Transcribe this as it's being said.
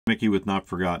Mickey with Not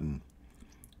Forgotten.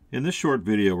 In this short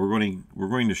video, we're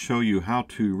going to show you how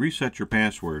to reset your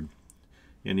password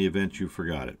in the event you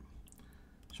forgot it.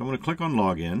 So I'm going to click on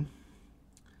Login.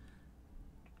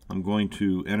 I'm going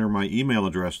to enter my email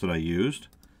address that I used,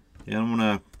 and I'm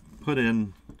going to put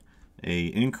in an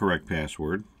incorrect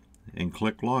password and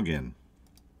click Login.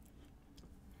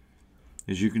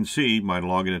 As you can see, my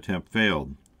login attempt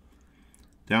failed.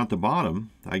 Down at the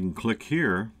bottom, I can click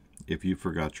here if you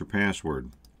forgot your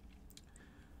password.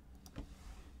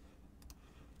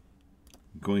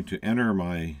 I'm going to enter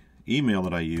my email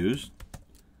that I used.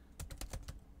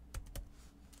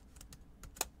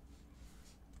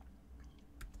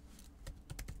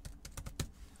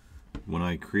 When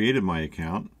I created my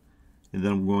account, and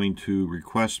then I'm going to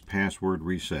request password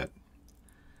reset.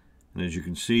 And as you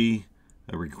can see,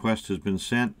 a request has been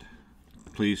sent.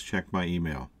 Please check my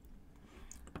email.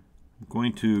 I'm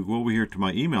going to go over here to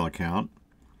my email account,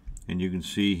 and you can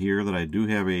see here that I do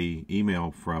have an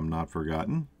email from Not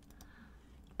Forgotten,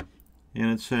 and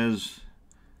it says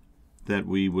that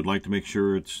we would like to make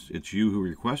sure it's you who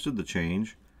requested the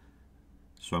change.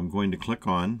 So I'm going to click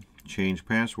on Change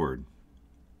Password.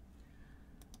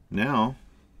 Now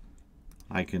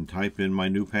I can type in my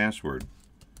new password,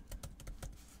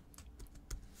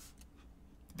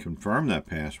 confirm that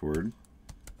password,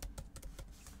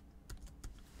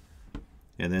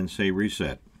 and then say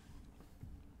reset.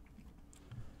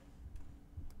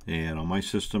 And on my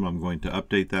system, I'm going to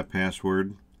update that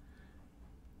password,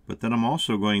 but then I'm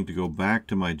also going to go back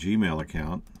to my Gmail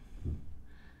account,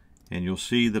 and you'll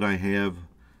see that I have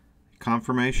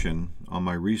confirmation on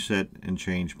my reset and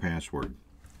change password.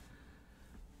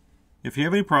 If you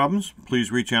have any problems,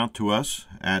 please reach out to us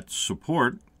at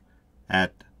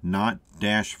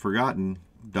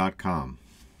support@not-forgotten.com.